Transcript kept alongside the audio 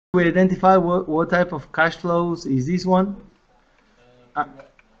We identify what type of cash flows is this one.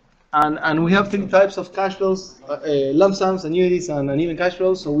 And we have three types of cash flows, lump sums, annuities, and uneven cash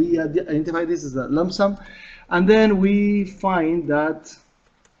flows. So we identify this as a lump sum. And then we find that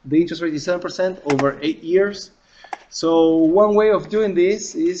the interest rate is 7% over 8 years. So one way of doing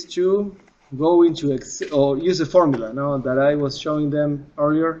this is to go into Excel, or use a formula now that I was showing them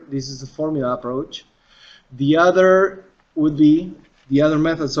earlier. This is a formula approach. The other would be the other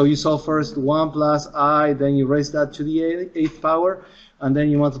method. So you solve first 1 plus I, then you raise that to the 8th power, and then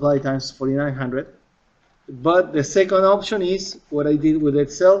you multiply times 4900. But the second option is what I did with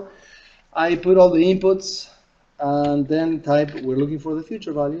Excel. I put all the inputs and then type, we're looking for the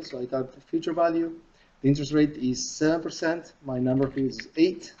future value. So I type the future value. The interest rate is 7%. My number is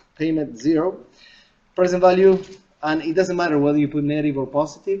 8. Payment 0. Present value, and it doesn't matter whether you put negative or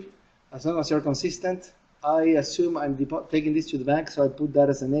positive, as long as you're consistent. I assume I'm taking this to the bank, so I put that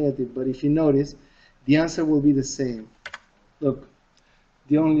as a negative. But if you notice, the answer will be the same. Look,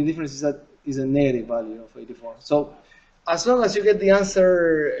 the only difference is that is a negative value of 84. So as long as you get the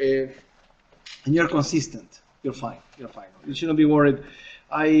answer and you're consistent, you're fine. You're fine. You shouldn't be worried.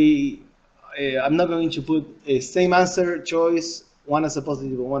 I'm not going to put a same answer choice, one as a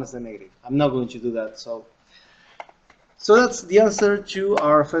positive and one as a negative. I'm not going to do that. So that's the answer to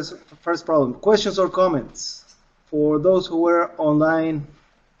our first problem. Questions or comments? For those who were online,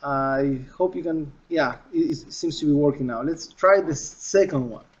 I hope you can, yeah, it seems to be working now. Let's try the second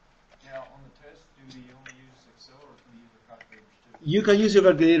one. Now, on the test, do we only use Excel or can we use our calculators too? You can use your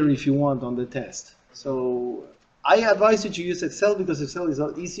calculator if you want on the test. So I advise you to use Excel because Excel is a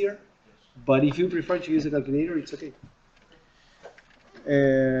lot easier. But if you prefer to use a calculator, it's okay.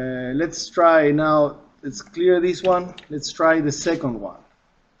 Let's try now. Let's clear this one. Let's try the second one.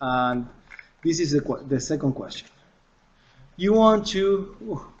 And this is the second question. You want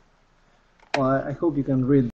to, well, I hope you can read